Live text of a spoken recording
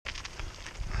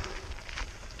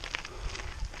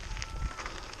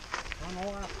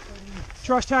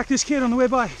Josh tacked this kid on the way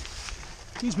by.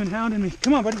 He's been hounding me.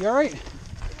 Come on, buddy. You all right?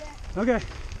 Yeah. Okay.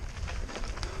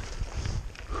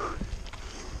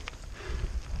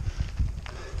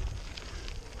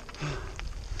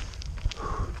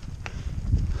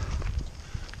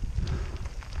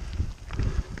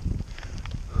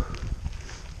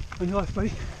 On your left, buddy.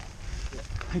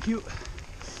 Thank you.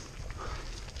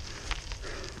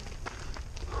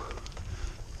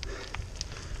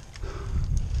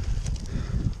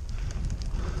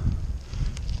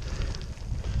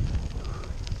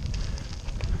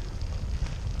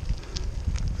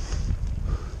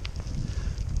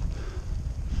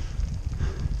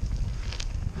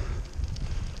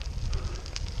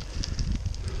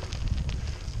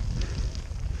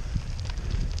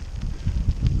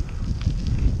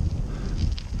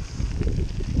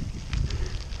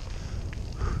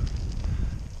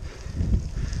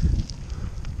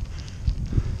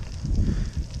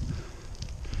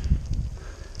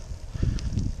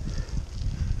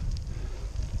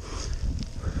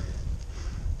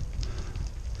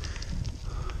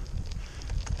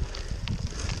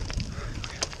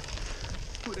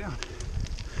 Down.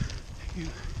 Thank you.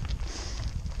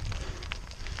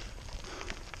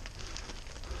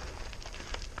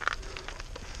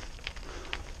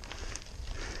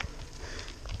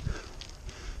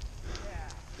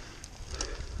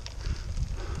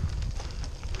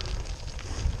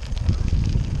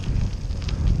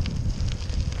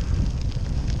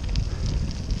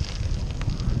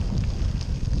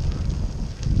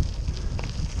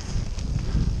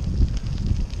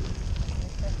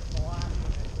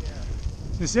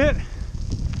 Is this it?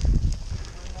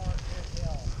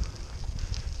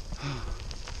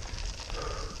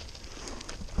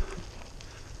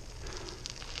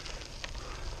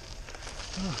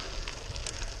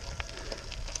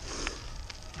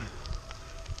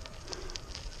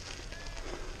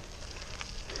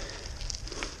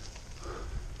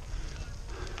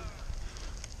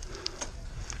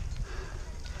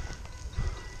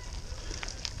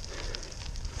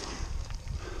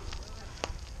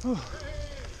 Oh.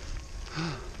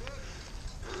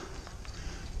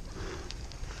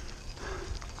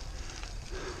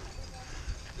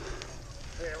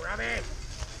 Here, Robbie.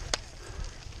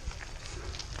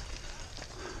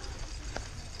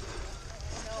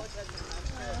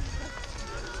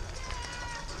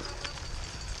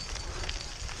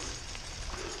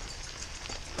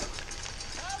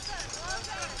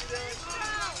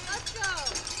 Let's go.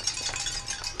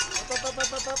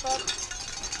 Up.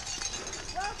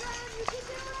 Well done, you can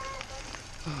do it.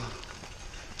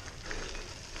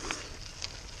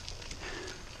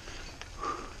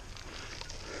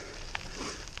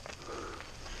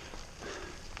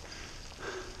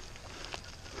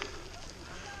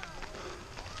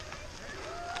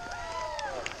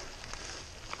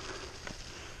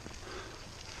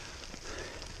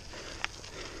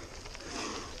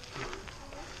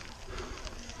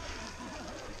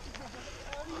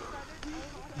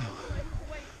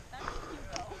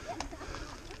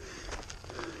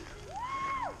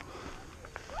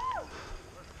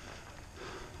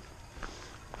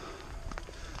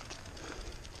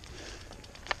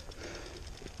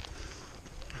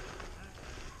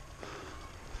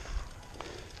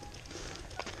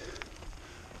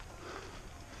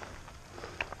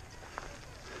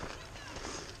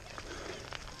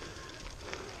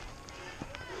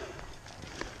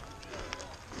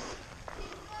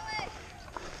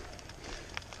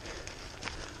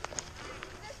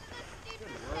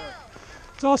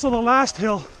 It's also the last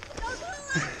hill.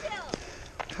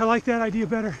 I like that idea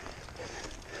better.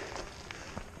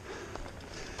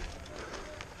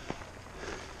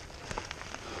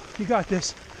 You got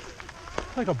this.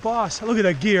 Like a boss. Look at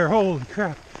that gear. Holy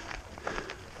crap.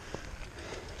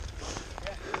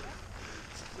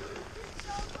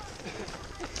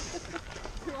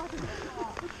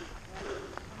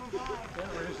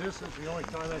 This is the only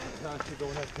time I can actually go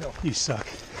in that hill. You suck.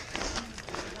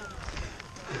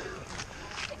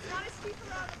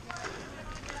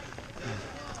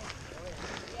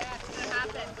 Yeah, it's gonna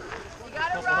happen. You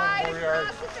gotta ride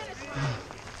across the finish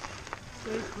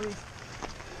line.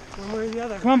 One way or the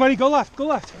other. Come on, buddy. Go left. Go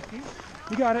left.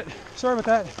 You got it. Sorry about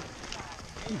that.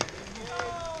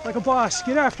 Like a boss.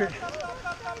 Get after it.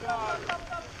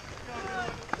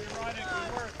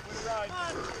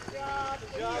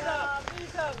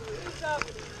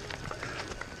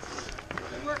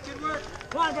 Good work.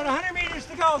 Come on, about 100 meters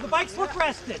to go. The bikes look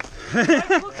rested. The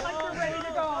bikes look like they're ready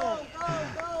to go.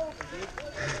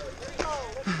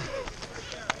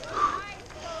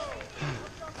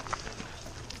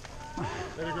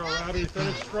 There you go, Robbie.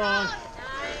 Finish strong.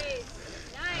 Nice.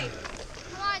 Nice.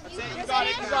 Come on, That's it. You got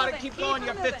it. You got it. Keep going.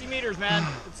 You got 50 meters, man.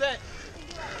 That's it.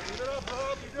 Keep it up,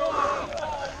 Bob. You go.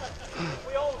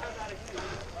 We all have that experience.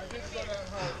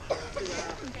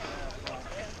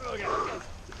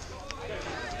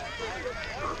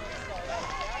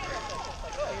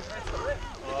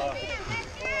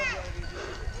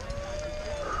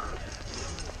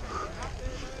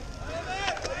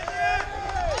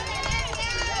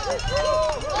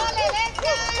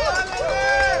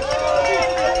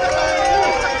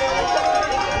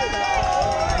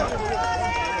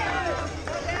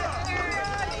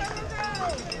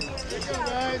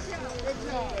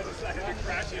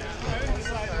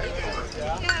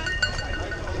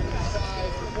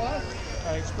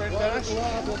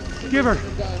 Give her.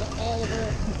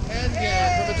 Oliver and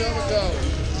Dan from Etobicoke.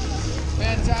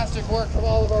 Fantastic work from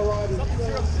all of our riders.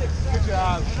 Good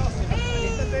job.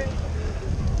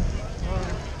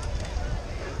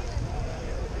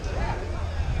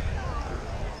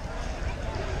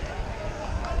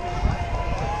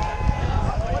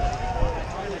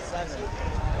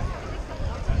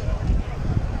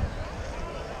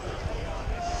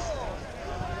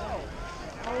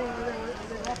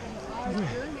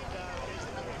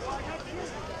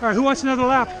 All right, who wants another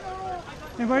lap?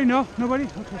 Anybody? No? Nobody?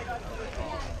 Okay.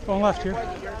 Going left here.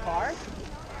 Your car?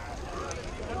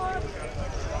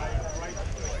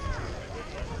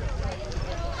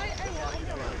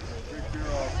 Drink beer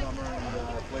all summer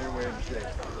and play your way into shape.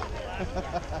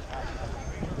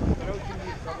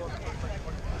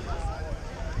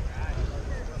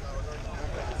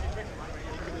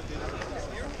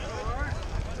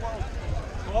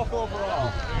 Twelfth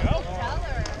overall.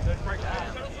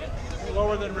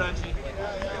 Lower than Reggie.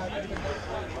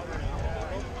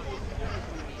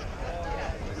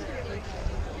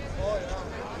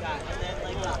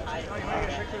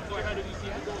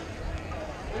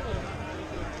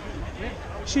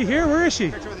 Is she here? Where is she?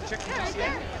 In the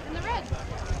red.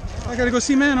 I gotta go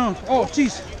see Manon. Oh,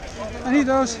 jeez. I need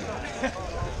those.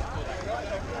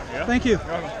 Thank you.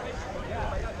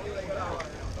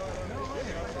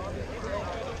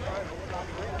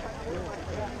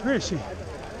 Where is she?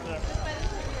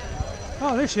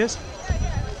 Oh, there she is.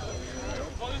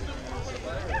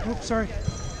 Oops, sorry.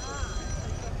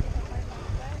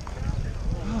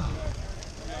 Oh.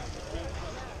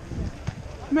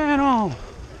 Manon.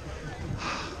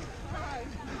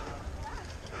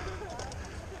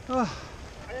 Oh.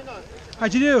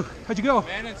 How'd you do? How'd you go?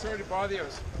 Man, it's sorry to bother you.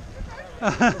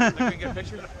 Can we get a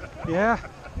picture? Yeah,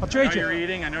 I'll I trade know you're you.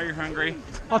 eating. I know you're hungry.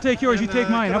 I'll take yours. You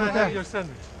take mine. How about that? Your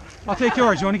sandwich. I'll take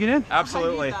yours. You want to get in?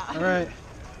 Absolutely. All right.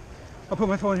 I'll put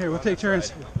my phone here. We'll take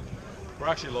turns. We're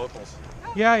actually locals.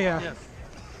 Yeah, yeah.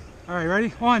 All right, ready?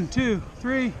 1, 2,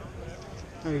 3.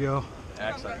 There you go.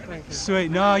 Excellent.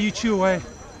 Sweet. No, you chew away.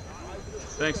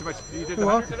 Thanks so much. You did You're the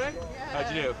 100 welcome. today?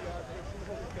 How'd you do?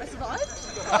 I survived.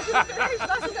 I didn't finish.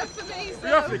 That's enough for me.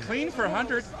 You're awfully clean for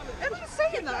 100. I'm just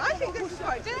saying that. I think this is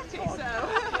quite dirty, so.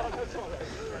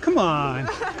 Come on.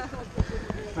 All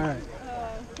right.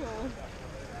 Cool.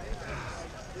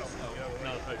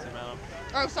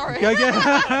 Oh, sorry. Go get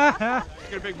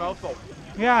Get a big mouthful.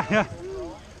 Yeah, yeah.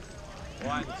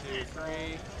 1, 2, 3.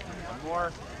 One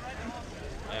more.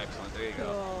 Excellent. There you go.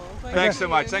 Cool. Thanks so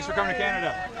much. Thanks for coming to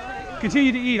Canada.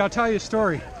 Continue to eat. I'll tell you a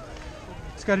story.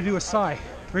 It's got to do with Cy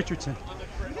Richardson.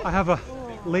 I have a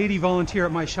lady volunteer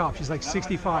at my shop. She's like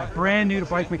 65, brand new to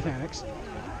bike mechanics.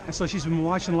 And so she's been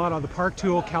watching a lot of the Park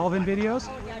Tool Calvin videos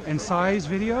and Cy's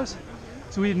videos.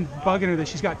 So we've been bugging her that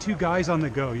she's got 2 guys on the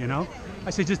go, you know? I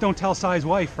said, just don't tell Cy's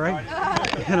wife, right?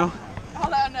 You know?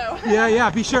 I'll let her know. Yeah, yeah,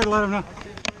 be sure to let him know.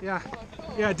 Yeah,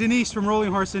 yeah, Denise from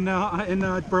Rolling Horse in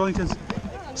Burlington's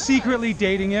secretly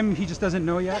dating him. He just doesn't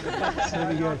know yet. So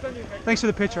it'll be good. Thanks for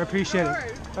the picture. I appreciate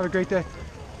it. Have a great day.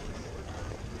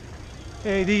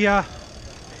 Hey, the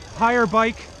hire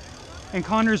bike and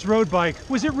Connor's road bike,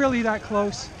 was it really that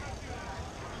close?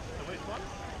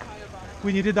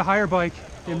 When you did the hire bike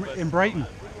in Brighton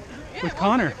with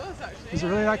Connor? Was it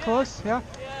really that close? Yeah?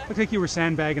 Looked like you were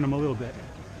sandbagging him a little bit.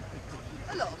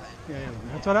 A little bit. Yeah,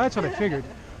 that's what I figured.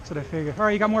 That's what I figured. All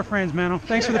right, you got more friends, Manon.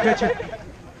 Thanks for the picture.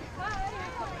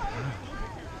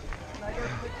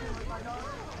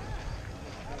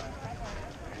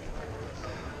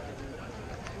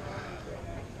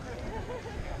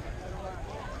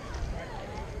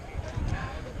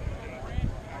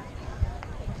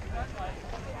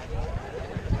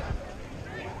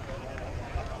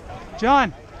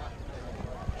 John.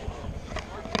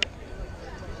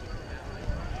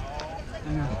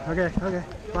 Okay,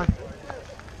 bye.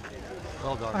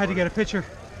 Well done. I had to get a picture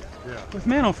Yeah. with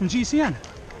Manon from GCN.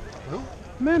 Who?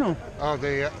 Manon. Oh,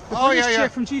 they. The Oh, British yeah, yeah.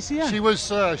 chick from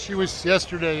GCN. She was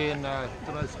yesterday in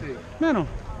Domestique. Manon.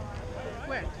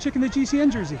 Where? Chick in the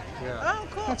GCN jersey. Yeah. Oh,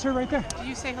 cool. That's her right there. Did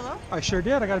you say hello? I sure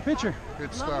did. I got a picture.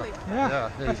 Good Lovely. stuff.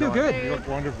 Yeah, there I you feel go. good. You look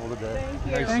wonderful today. Thank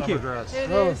you. Nice Thank you. summer dress. It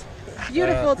Oh. is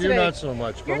beautiful today. You're not so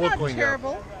much, but You're we'll not clean you up.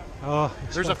 terrible. Oh,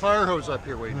 There's a fire hose up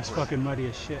here waiting it's for you. fucking muddy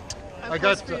as shit. I'm I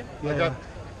close got. for you. I Yeah. got.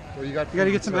 Well, you got. You got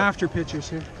to get some stuff. after pictures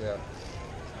here. Yeah.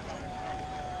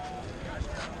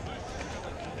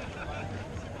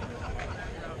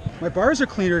 My bars are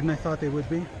cleaner than I thought they would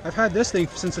be. I've had this thing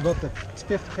since about the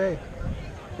 5th K.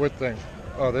 What thing?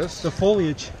 Oh, this. The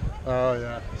foliage. Oh,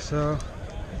 yeah. So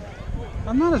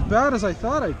I'm not as bad as I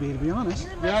thought I'd be, to be honest.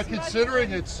 Yeah,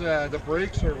 considering it's the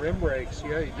brakes are rim brakes.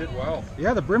 Yeah, you did well.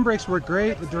 Yeah, the brim brakes work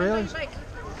great. The Stand by derailleurs. the bike.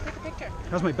 Take a picture.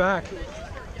 How's my back? Your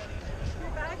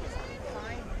back is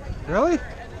fine. Really?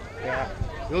 Yeah.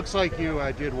 It looks like you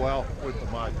did well with the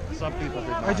mud. Some people did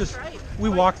not. We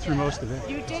walked through most of it.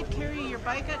 You did carry your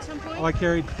bike at some point? Oh, I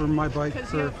carried for my bike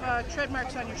Because you for. have tread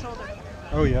marks on your shoulder.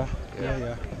 Oh yeah,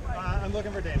 yeah. I'm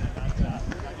looking for Dana.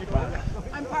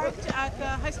 I'm parked at the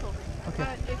high school. Okay.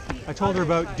 But it's the I told her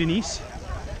other about side. Denise.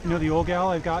 You know the old gal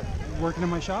I've got working in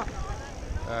my shop.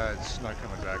 It's not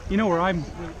coming back. You know where I'm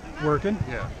working?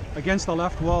 Yeah. Against the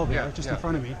left wall there, Yeah, just yeah, in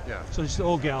front of me. yeah. So she's the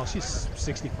old gal. She's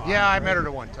 65. Yeah, I right? met her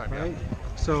at one time. Right.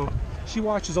 So she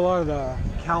watches a lot of the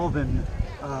Calvin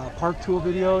Park Tool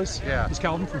videos. Yeah. It's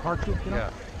Calvin from Park Tool. You know? Yeah.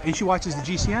 And she watches the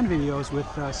GCN videos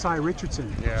with Cy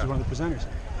Richardson, Yeah. who's one of the presenters.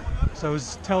 So I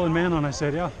was telling Manon, I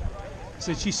said, yeah. I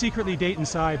said she's secretly dating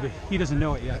Cy, but he doesn't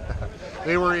know it yet. Yeah.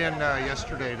 They were in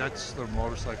yesterday. That's the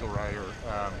motorcycle rider.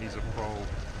 He's a pro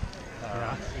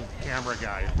camera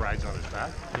guy. Rides on his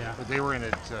back. Yeah. But they were in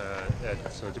it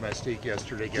at Domestique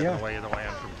yesterday, getting Yeah. the lay of the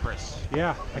land from Chris.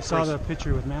 Yeah, I saw the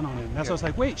picture with Manon in. That's why I was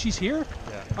like, wait, she's here?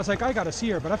 Yeah. I was like, I gotta see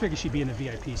her, but I figured she'd be in the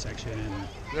VIP section. And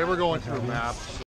They were going through maps.